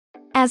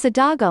As a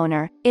dog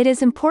owner, it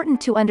is important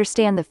to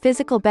understand the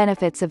physical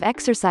benefits of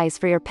exercise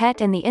for your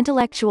pet and the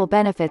intellectual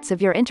benefits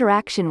of your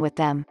interaction with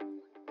them.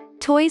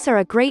 Toys are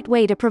a great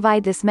way to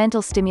provide this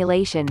mental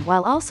stimulation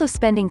while also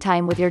spending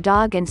time with your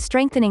dog and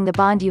strengthening the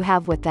bond you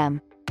have with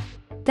them.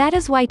 That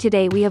is why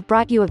today we have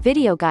brought you a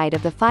video guide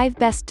of the 5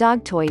 best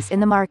dog toys in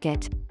the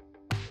market.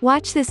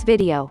 Watch this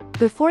video.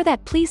 Before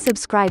that, please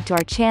subscribe to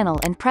our channel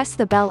and press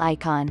the bell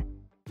icon.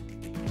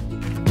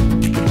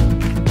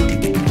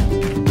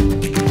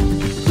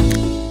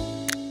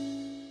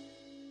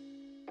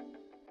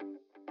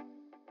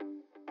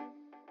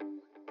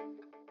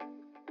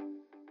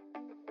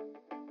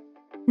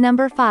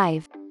 Number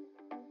 5.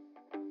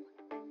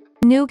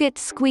 NOUGAT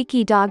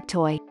Squeaky Dog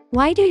Toy.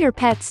 Why do your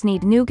pets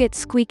need NOUGAT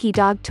Squeaky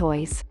Dog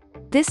Toys?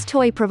 This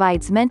toy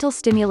provides mental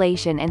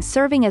stimulation and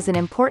serving as an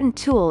important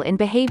tool in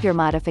behavior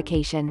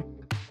modification.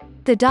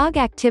 The dog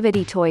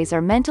activity toys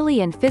are mentally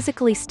and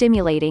physically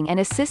stimulating and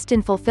assist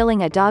in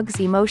fulfilling a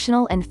dog's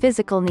emotional and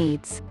physical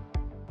needs.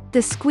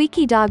 The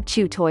Squeaky Dog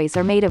Chew toys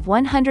are made of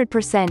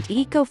 100%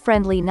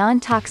 eco-friendly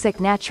non-toxic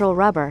natural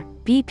rubber,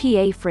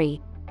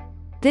 BPA-free.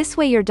 This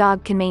way your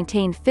dog can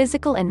maintain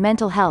physical and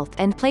mental health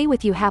and play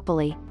with you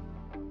happily.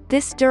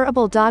 This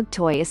durable dog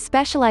toy is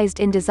specialized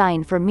in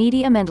design for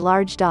medium and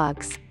large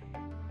dogs.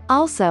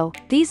 Also,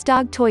 these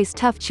dog toys'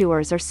 tough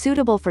chewers are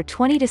suitable for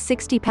 20 to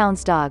 60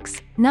 pounds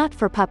dogs, not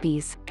for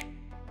puppies.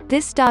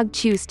 This Dog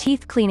Chews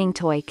teeth cleaning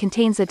toy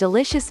contains a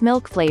delicious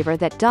milk flavor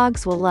that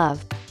dogs will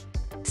love.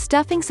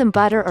 Stuffing some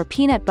butter or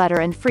peanut butter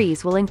and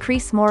freeze will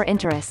increase more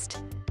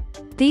interest.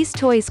 These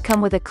toys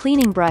come with a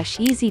cleaning brush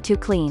easy to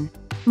clean.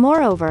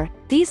 Moreover,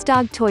 these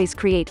dog toys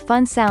create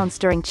fun sounds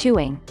during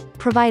chewing,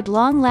 provide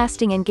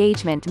long-lasting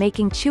engagement,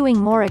 making chewing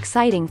more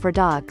exciting for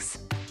dogs.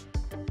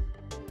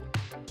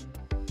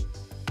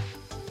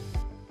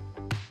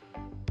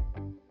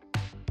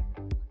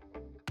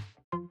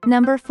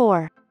 Number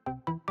 4.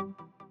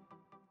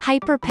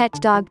 Hyper Pet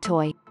Dog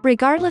Toy.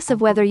 Regardless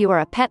of whether you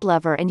are a pet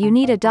lover and you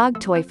need a dog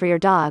toy for your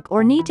dog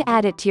or need to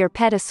add it to your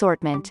pet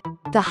assortment,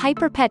 the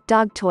Hyper Pet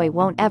Dog Toy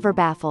won't ever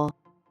baffle.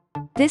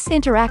 This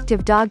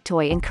interactive dog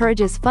toy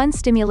encourages fun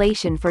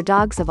stimulation for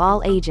dogs of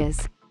all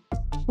ages.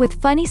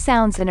 With funny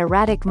sounds and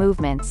erratic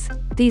movements,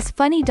 these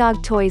funny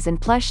dog toys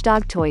and plush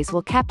dog toys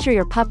will capture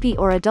your puppy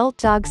or adult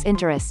dog's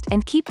interest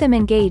and keep them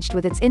engaged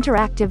with its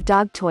interactive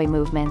dog toy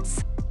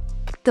movements.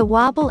 The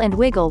wobble and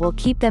wiggle will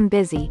keep them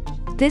busy.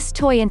 This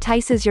toy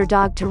entices your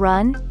dog to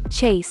run,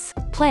 chase,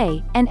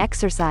 play, and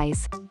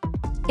exercise.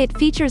 It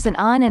features an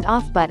on and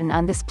off button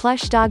on this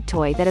plush dog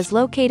toy that is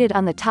located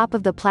on the top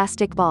of the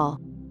plastic ball.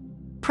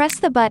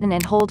 Press the button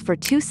and hold for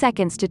 2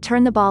 seconds to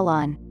turn the ball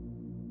on.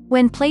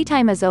 When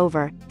playtime is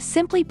over,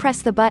 simply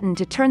press the button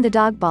to turn the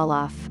dog ball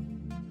off.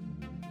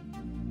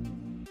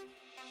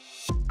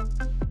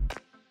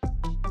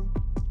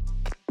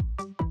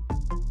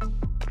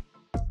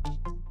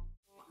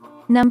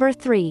 Number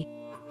 3.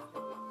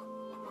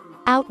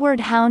 Outward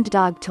Hound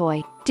Dog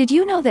Toy. Did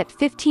you know that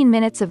 15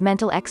 minutes of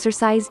mental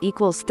exercise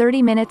equals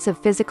 30 minutes of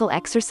physical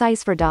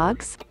exercise for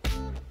dogs?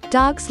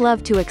 Dogs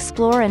love to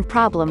explore and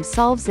problem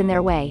solve in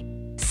their way.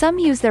 Some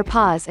use their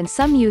paws and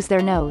some use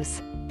their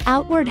nose.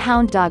 Outward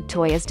Hound Dog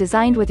Toy is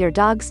designed with your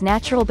dog's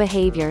natural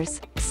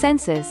behaviors,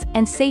 senses,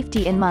 and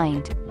safety in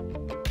mind.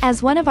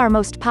 As one of our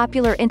most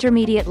popular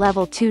intermediate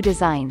level 2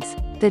 designs,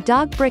 the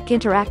Dog Brick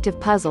Interactive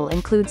Puzzle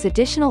includes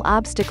additional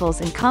obstacles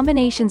and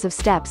combinations of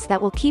steps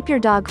that will keep your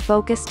dog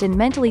focused and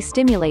mentally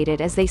stimulated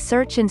as they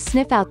search and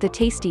sniff out the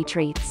tasty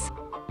treats.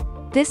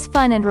 This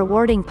fun and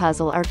rewarding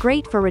puzzle are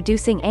great for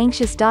reducing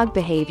anxious dog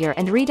behavior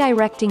and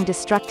redirecting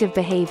destructive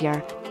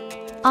behavior.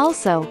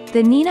 Also,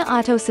 the Nina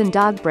Autoson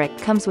Dog Brick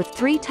comes with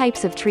 3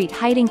 types of treat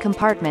hiding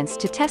compartments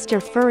to test your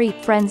furry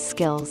friend's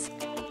skills.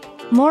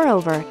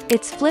 Moreover,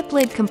 its flip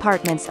lid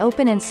compartments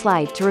open and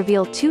slide to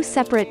reveal 2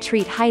 separate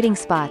treat hiding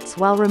spots,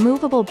 while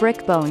removable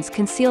brick bones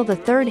conceal the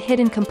 3rd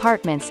hidden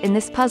compartments in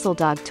this puzzle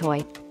dog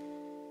toy.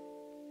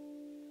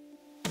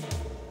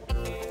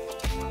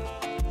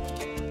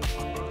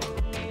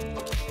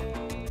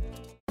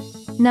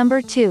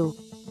 Number 2.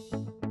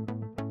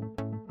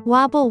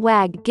 Wobble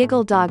Wag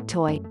Giggle Dog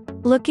Toy.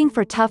 Looking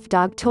for tough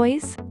dog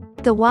toys?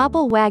 The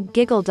Wobble Wag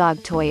Giggle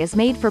Dog Toy is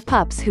made for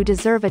pups who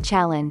deserve a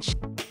challenge.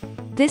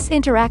 This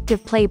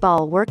interactive play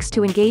ball works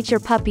to engage your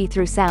puppy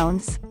through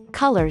sounds,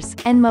 colors,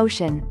 and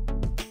motion.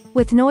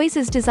 With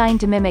noises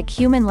designed to mimic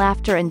human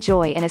laughter and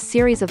joy and a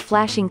series of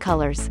flashing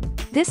colors,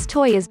 this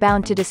toy is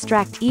bound to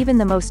distract even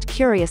the most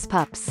curious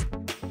pups.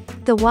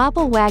 The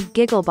Wobble Wag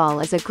Giggle Ball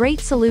is a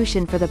great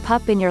solution for the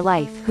pup in your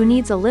life who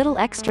needs a little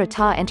extra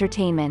taw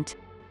entertainment.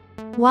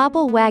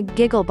 Wobble Wag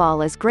Giggle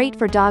Ball is great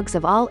for dogs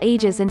of all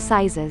ages and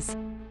sizes.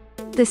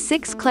 The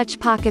 6 clutch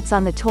pockets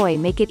on the toy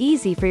make it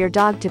easy for your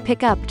dog to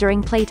pick up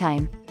during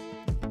playtime.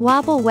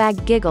 Wobble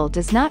Wag Giggle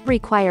does not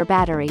require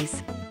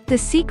batteries. The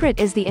secret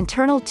is the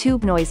internal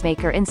tube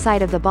noisemaker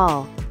inside of the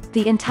ball.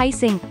 The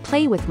enticing,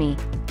 "Play with me"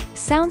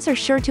 sounds are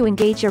sure to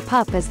engage your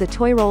pup as the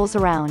toy rolls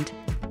around.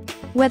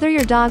 Whether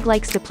your dog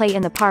likes to play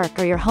in the park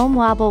or your home,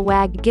 Wobble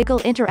Wag Giggle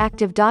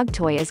interactive dog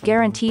toy is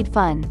guaranteed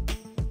fun.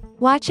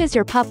 Watch as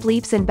your pup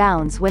leaps and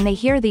bounds when they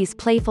hear these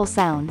playful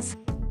sounds.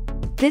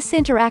 This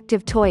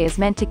interactive toy is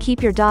meant to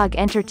keep your dog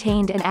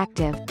entertained and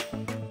active.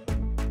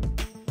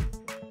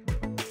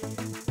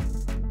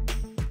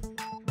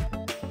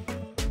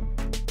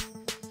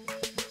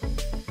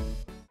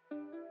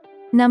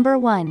 Number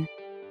 1.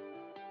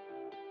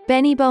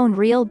 Benny Bone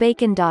Real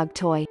Bacon Dog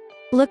Toy.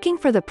 Looking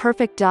for the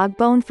perfect dog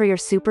bone for your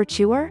super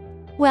chewer?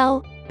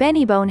 Well,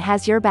 Benny Bone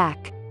has your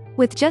back.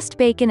 With just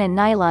bacon and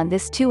nylon,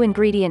 this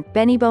 2-ingredient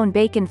Benny Bone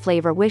bacon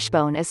flavor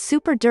wishbone is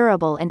super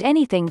durable and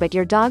anything but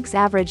your dog's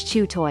average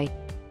chew toy.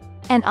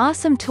 An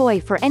awesome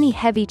toy for any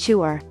heavy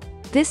chewer.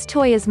 This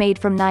toy is made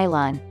from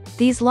nylon.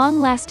 These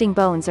long-lasting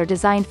bones are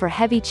designed for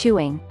heavy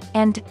chewing,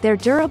 and they're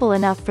durable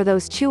enough for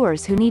those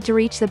chewers who need to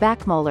reach the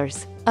back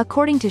molars,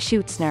 according to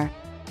Schutzner.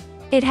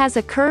 It has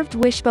a curved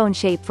wishbone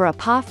shape for a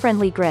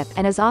paw-friendly grip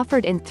and is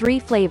offered in 3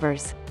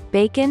 flavors: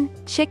 bacon,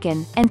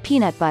 chicken, and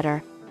peanut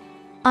butter.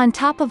 On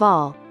top of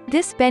all,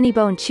 this Benny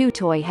Bone chew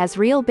toy has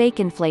real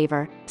bacon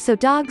flavor, so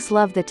dogs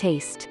love the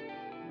taste.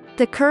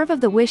 The curve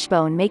of the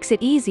wishbone makes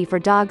it easy for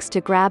dogs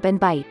to grab and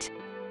bite.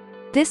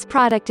 This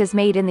product is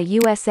made in the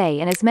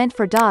USA and is meant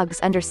for dogs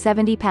under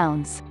 70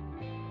 pounds.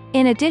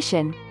 In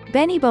addition,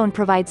 Benny Bone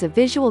provides a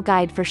visual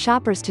guide for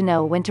shoppers to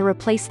know when to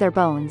replace their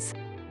bones.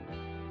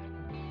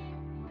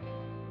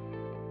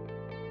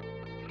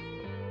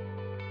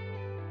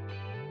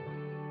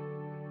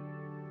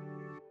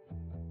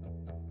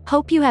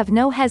 Hope you have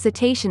no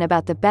hesitation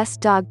about the best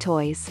dog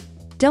toys.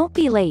 Don't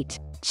be late,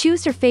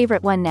 choose your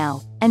favorite one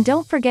now, and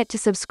don't forget to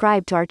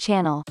subscribe to our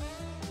channel.